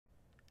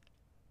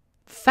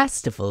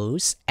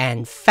festivals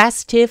and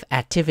festive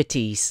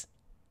activities.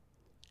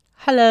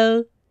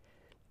 Hello,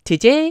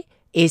 today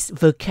is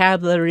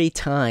vocabulary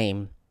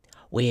time.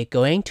 We're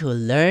going to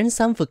learn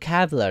some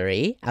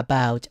vocabulary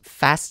about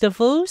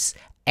festivals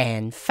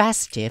and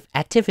festive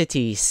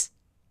activities.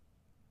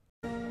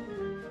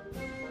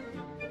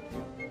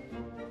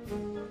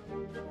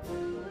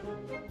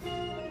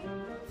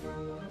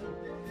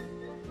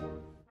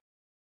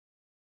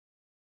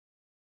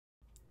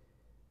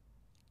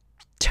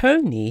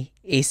 Tony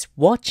is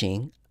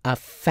watching a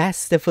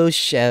festival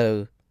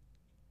show.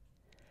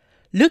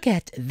 Look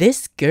at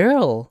this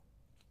girl.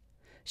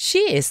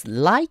 She is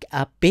like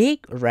a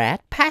big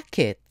red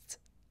packet.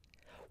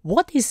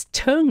 What is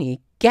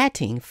Tony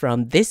getting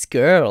from this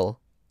girl?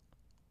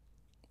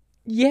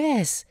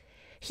 Yes,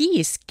 he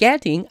is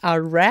getting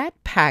a red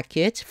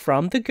packet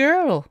from the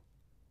girl.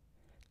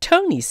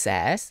 Tony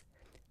says,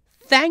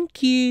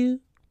 "Thank you."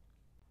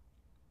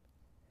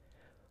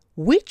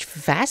 Which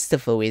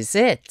festival is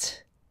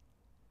it?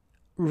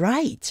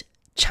 Right,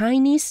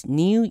 Chinese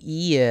New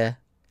Year.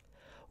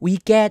 We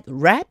get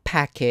red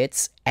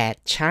packets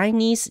at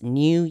Chinese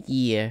New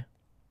Year.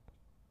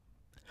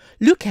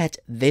 Look at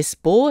this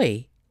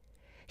boy.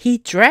 He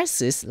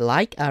dresses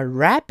like a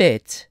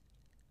rabbit.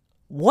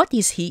 What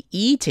is he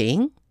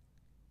eating?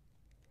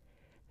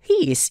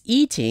 He is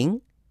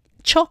eating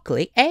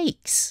chocolate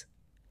eggs.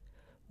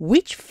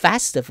 Which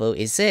festival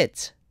is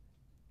it?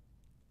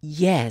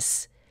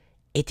 Yes,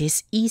 it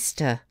is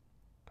Easter.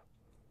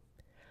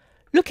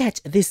 Look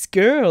at this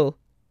girl.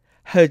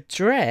 Her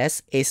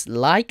dress is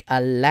like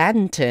a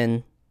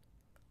lantern.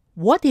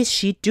 What is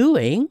she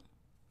doing?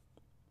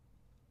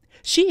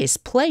 She is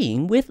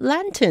playing with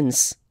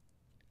lanterns.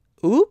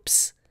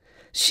 Oops!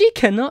 She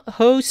cannot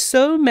hold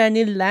so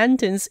many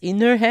lanterns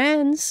in her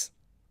hands.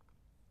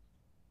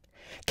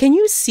 Can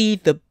you see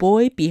the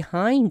boy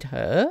behind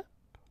her?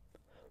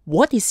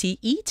 What is he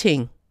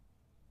eating?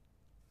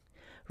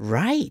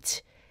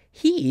 Right,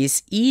 he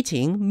is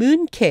eating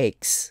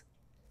mooncakes.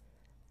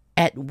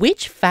 At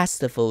which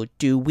festival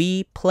do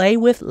we play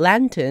with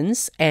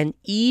lanterns and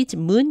eat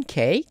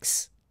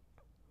mooncakes?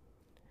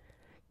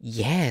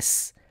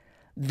 Yes,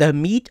 the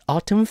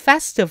Mid-Autumn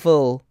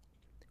Festival.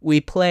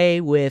 We play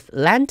with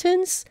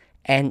lanterns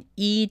and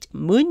eat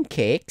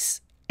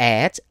mooncakes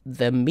at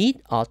the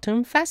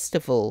Mid-Autumn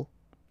Festival.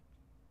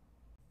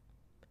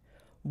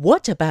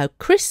 What about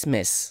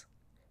Christmas?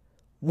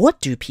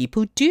 What do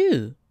people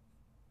do?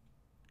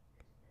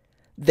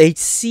 They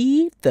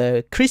see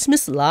the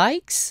Christmas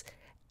lights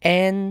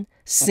and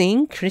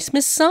sing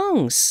Christmas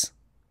songs.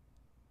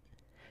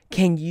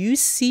 Can you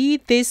see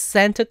this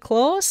Santa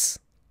Claus?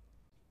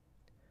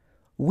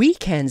 We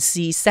can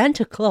see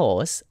Santa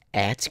Claus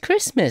at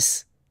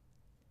Christmas.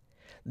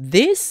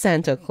 This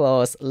Santa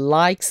Claus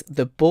likes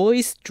the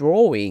boys'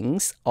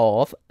 drawings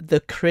of the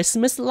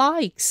Christmas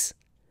lights.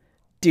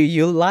 Do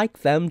you like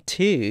them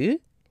too?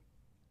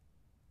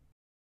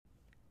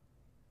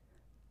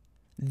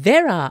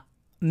 There are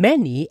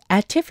many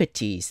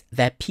activities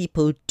that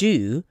people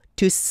do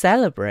to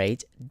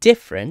celebrate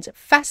different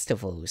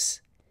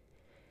festivals.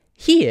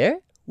 Here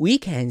we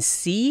can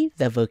see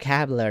the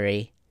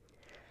vocabulary.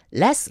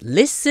 Let's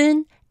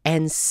listen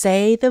and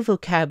say the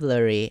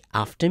vocabulary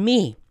after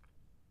me.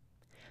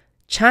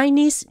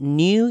 Chinese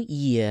New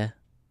Year.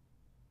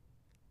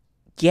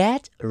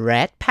 Get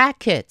red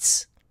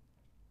packets.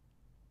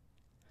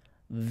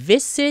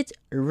 Visit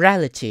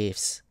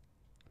relatives.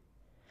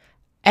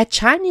 At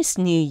Chinese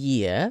New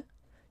Year,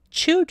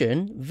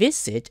 children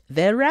visit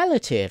their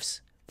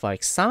relatives. For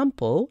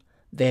example,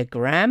 their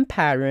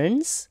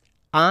grandparents,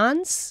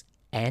 aunts,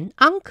 and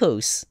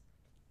uncles.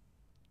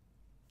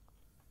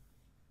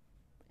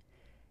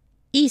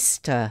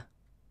 Easter.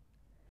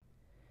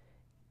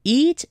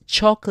 Eat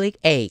chocolate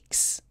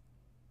eggs.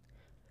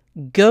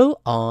 Go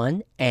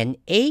on an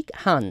egg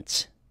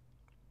hunt.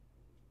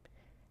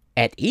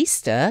 At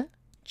Easter,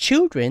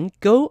 children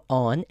go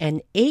on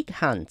an egg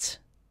hunt.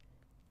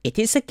 It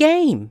is a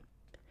game.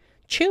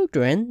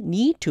 Children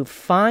need to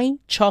find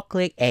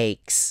chocolate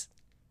eggs.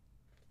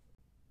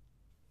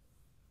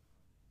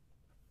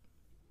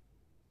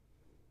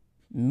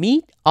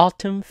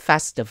 Mid-Autumn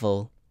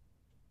Festival.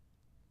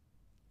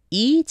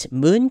 Eat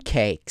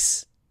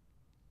mooncakes.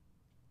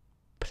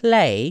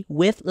 Play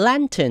with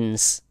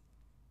lanterns.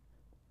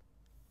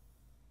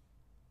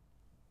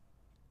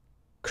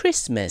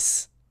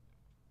 Christmas.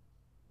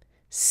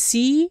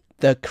 See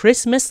the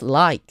Christmas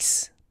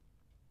lights.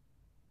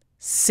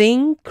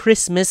 Sing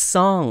Christmas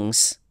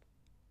songs.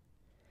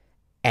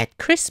 At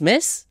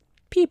Christmas,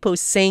 people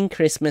sing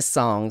Christmas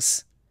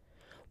songs.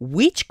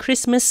 Which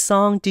Christmas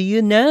song do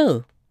you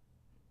know?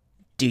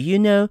 Do you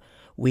know,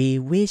 "We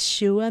wish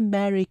you a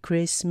Merry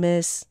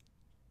Christmas"?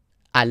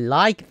 I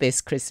like this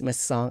Christmas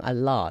song a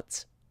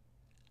lot.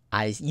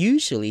 I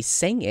usually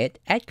sing it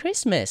at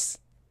Christmas.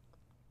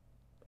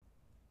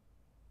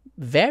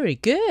 Very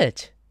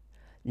good.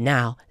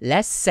 Now,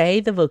 let's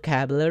say the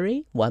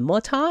vocabulary one more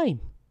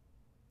time.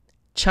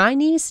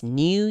 Chinese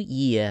New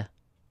Year.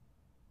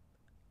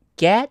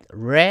 Get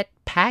red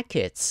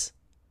packets.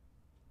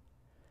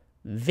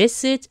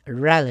 Visit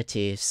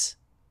relatives.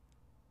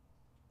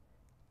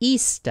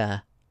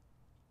 Easter.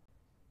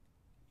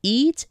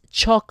 Eat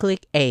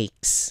chocolate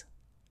eggs.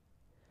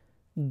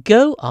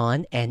 Go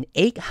on an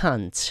egg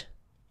hunt.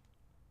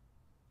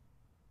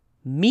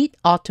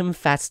 Mid-Autumn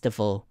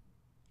Festival.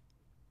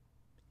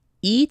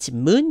 Eat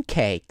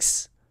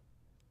mooncakes.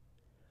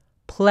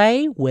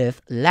 Play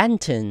with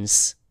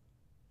lanterns.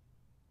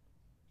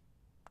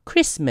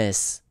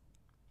 Christmas.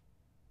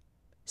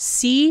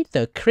 See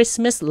the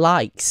Christmas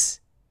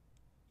lights.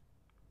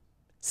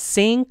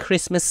 Sing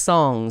Christmas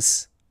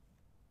songs.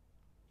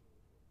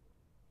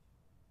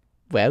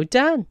 Well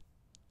done!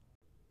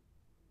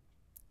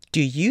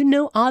 Do you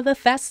know other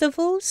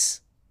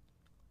festivals?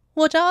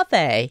 What are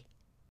they?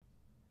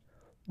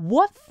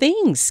 What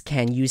things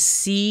can you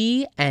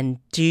see and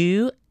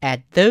do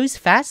at those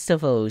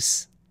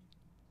festivals?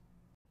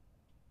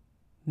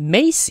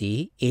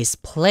 Macy is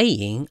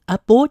playing a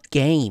board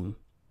game.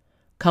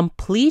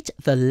 Complete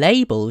the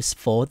labels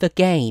for the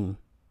game.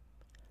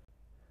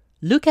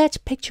 Look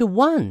at picture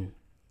 1.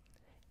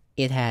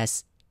 It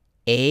has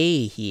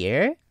A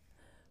here,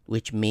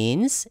 which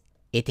means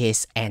it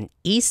is an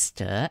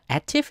Easter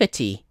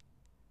activity.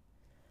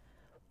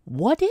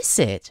 What is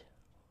it?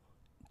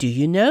 Do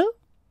you know?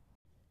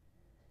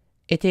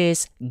 It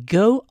is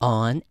go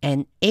on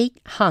an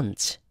egg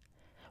hunt.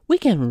 We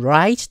can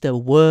write the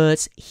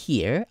words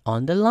here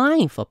on the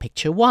line for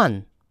picture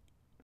 1.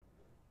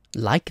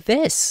 Like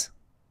this.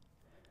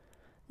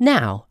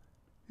 Now,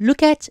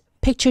 look at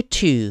picture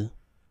 2.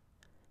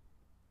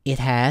 It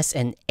has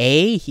an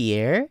A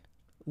here,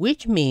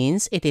 which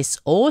means it is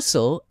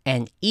also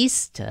an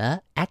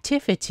Easter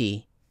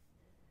activity.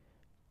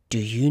 Do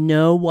you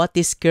know what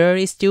this girl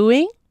is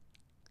doing?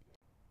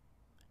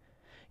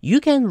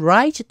 You can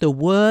write the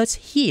words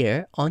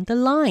here on the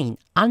line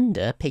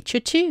under picture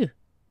 2.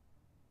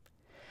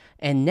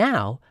 And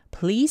now,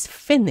 please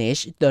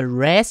finish the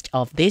rest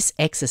of this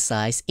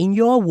exercise in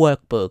your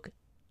workbook.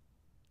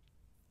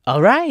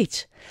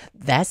 Alright,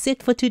 that's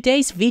it for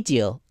today's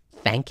video.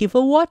 Thank you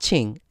for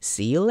watching.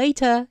 See you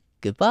later.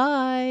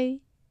 Goodbye.